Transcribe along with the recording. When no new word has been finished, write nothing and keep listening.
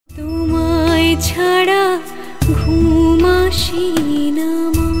ঘুম আসে না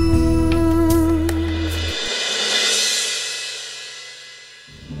মা।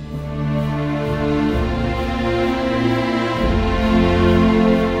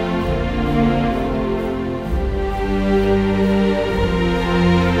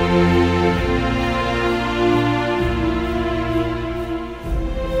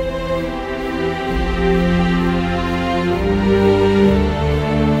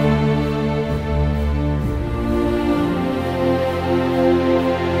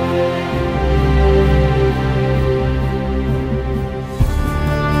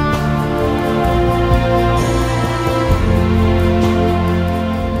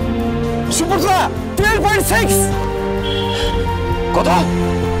 কত?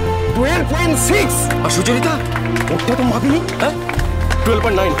 12.6। আর সুচরিতা ওটা তো মাপিনি। হ্যাঁ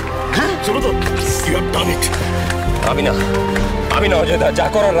 12.9। হ্যাঁ চলো তো। ইউ হ্যাভ ডান ইট। আমি না অজয়দা, যা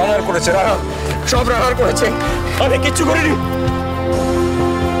করার রানার করেছে, রানা সব রানার করেছে, আমি কিচ্ছু করিনি।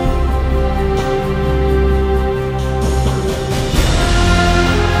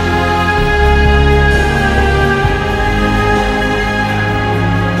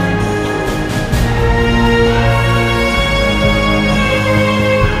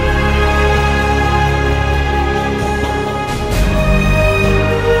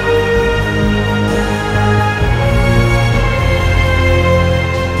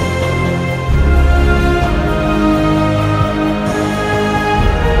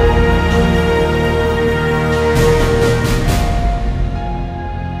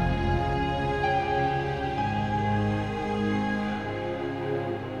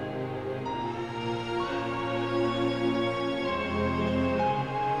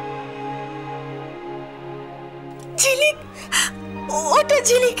 ঝিলিক, ওটা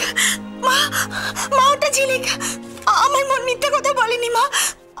ঝিলিক মা, মা ওটা ঝিলিক। আমার মন মিথ্যা কথা বলেনি মা,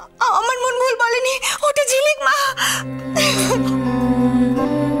 আমার মন ভুল বলেনি, ওটা ঝিলিক মা।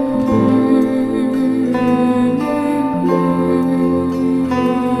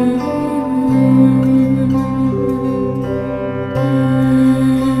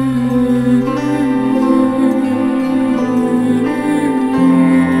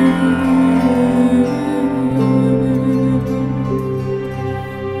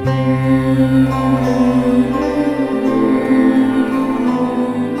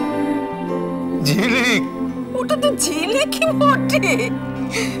 ঝিলিক, ওটা তো ঝিলিকই বটে।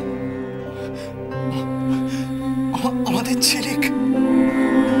 আমাদের ঝিলিক।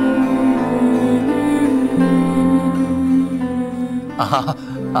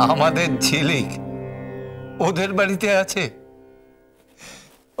 আমাদের ঝিলিক ওদের বাড়িতে আছে,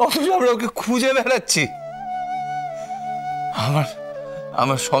 অথচ আমরা ওকে খুঁজে বেড়াচ্ছি।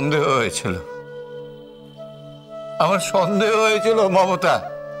 আমার সন্দেহ হয়েছিল মমতা,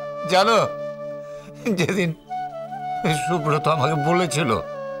 জানো, যেদিন সুব্রত আমাকে বলেছিল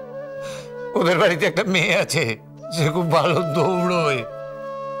ওদের বাড়িতে একটা মেয়ে আছে, সে খুব ভালো দৌড়োয়,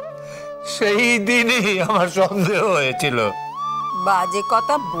 সেই দিনই আমার সন্দেহ হয়েছিল। বাজে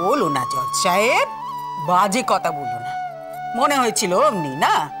কথা বলো না জজ সাহেব, বাজে কথা বলো না। মনে হয়েছিল অমনি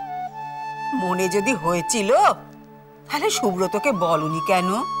না? মনে যদি হয়েছিল তাহলে সুব্রতকে বলনি কেন?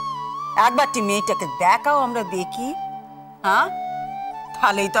 একবারটি মেয়েটাকে দেখাও, আমরা দেখি। হ্যাঁ,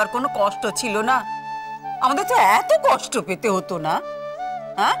 তাহলেই তো আর কোনো কষ্ট ছিল না, আমাদের তো এত কষ্ট পেতে হতো না।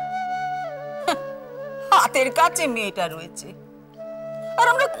 হ্যাঁ, হাতের কাছে মেয়েটা রয়েছে, আর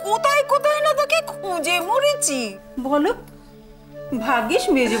আমরা কোথায় কোথায় না তাকে খুঁজে মরেছি। বলো, ভাগ্যিস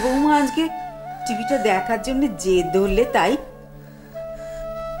মেজে বৌমা আজকে টিভিটা দেখার জন্য জেদ ধরলে, তাই।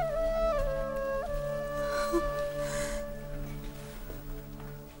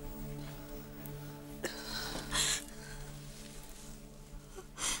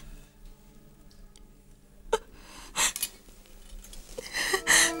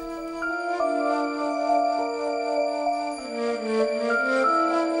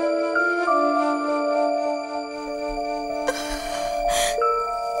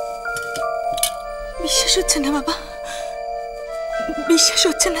 বিশ্বাস হচ্ছে না বাবা, বিশ্বাস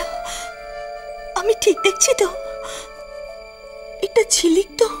হচ্ছে না। আমি ঠিক দেখছি তো, এটা ঝিলিক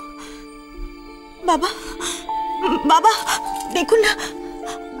তো। বাবা, বাবা দেখুন না,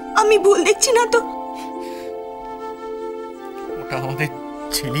 আমি ভুল দেখছি না তো? ওটা আমাদের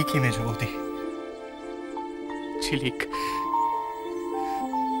ঝিলিকই মেজো বৌদি। ঝিলিককে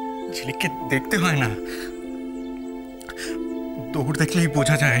দেখতে হয় না, দৌড় দেখলেই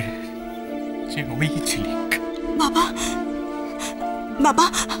বোঝা যায় যে ওই ঝিলিক। বাবা, বাবা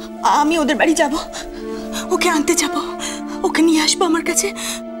আমি ওদের বাড়ি যাব, ওকে আনতে যাব, ওকে নিয়ে আসবো আমার কাছে।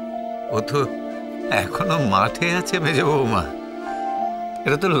 ও তো এখনো মাঠে আছে মেজো বৌমা,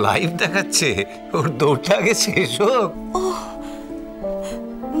 এটা তো লাইভ দেখাচ্ছে, ওর দৌড়টা আগে শেষ হোক। ও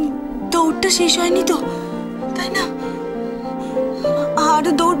দৌড়টা শেষ হয়নি তো, তাই না?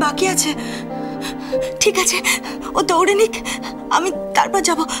 আরো দৌড় বাকি আছে। ঠিক আছে, ও দৌড়ে নিক, আমি তারপর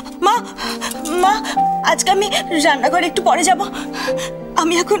যাব। মা মা, আজকে আমি রান্নাঘরে একটু পরে যাব।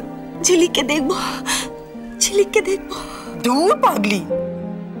 আমি এখন ঝিলিককে দেখবো, ঝিলিককে দেখবো। দূর পাগলি,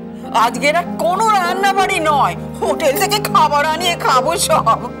 আজকে আর কোনো রান্না বাড়ি নয়, হোটেল থেকে খাবার আনিয়ে খাবো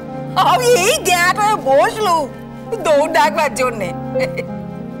সব। আমি এই গ্যাপ হয়ে বসলুম দৌড় ডাকবার জন্যে।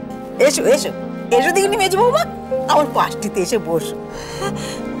 এসো এসো এসো দিকে মেজ বৌমা, আমার পাশটিতে এসে বসো।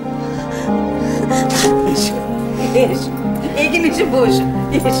 এসো এসো, এইখানে এসে বসো,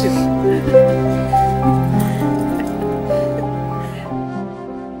 এসো।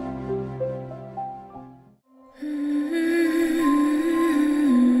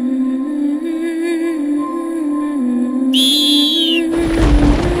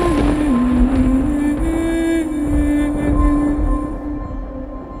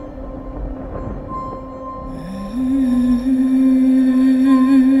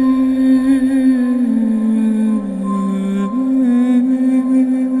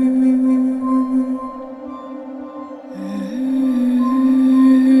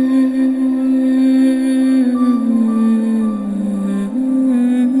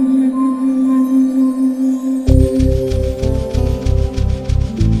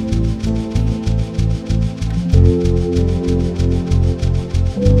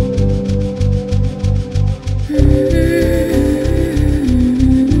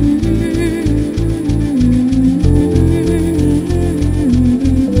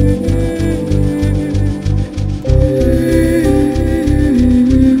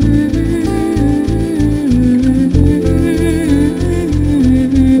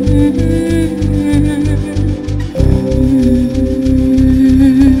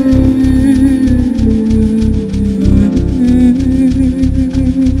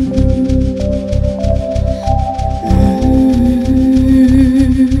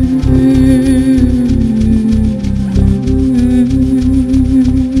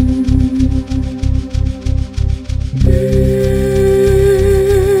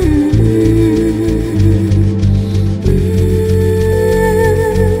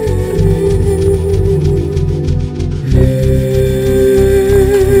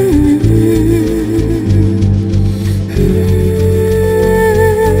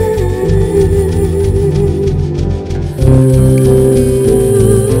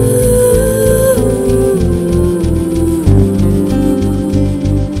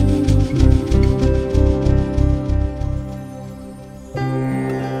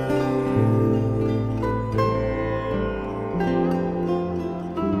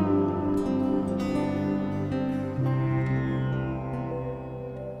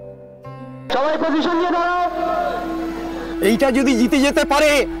 সবাই পজিশন নিয়ে দাঁড়াও। এইটা যদি জিতে যেতে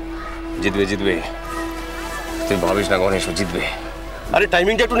পারে, জিতবে জিতবে, তুই ভাবিস না গণেশ ও জিতবে। আরে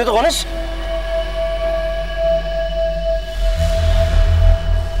টাইমিংটা একটু নে তো গণেশ।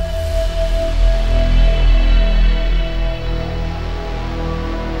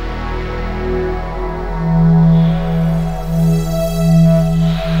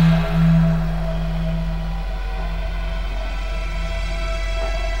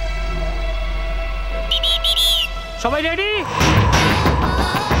 সবাই রেডি?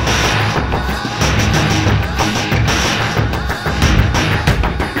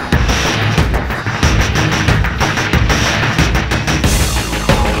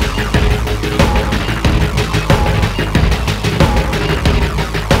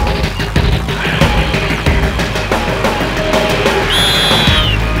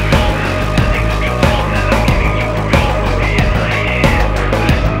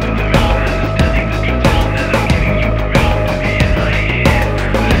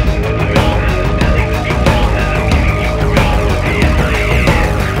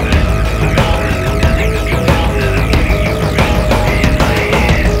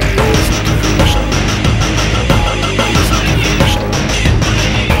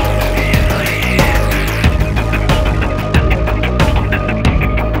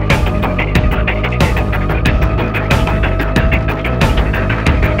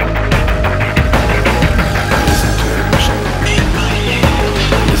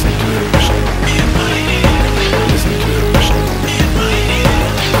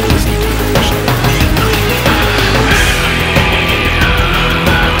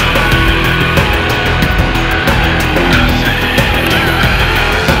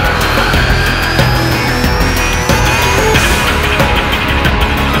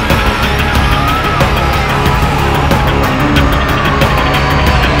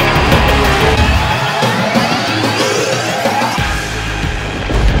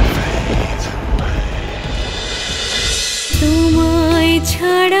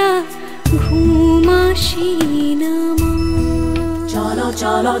 ছাড়া ঘুম আসে না মা। চলো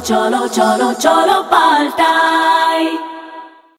চলো চলো চলো চলো পাল্টাই।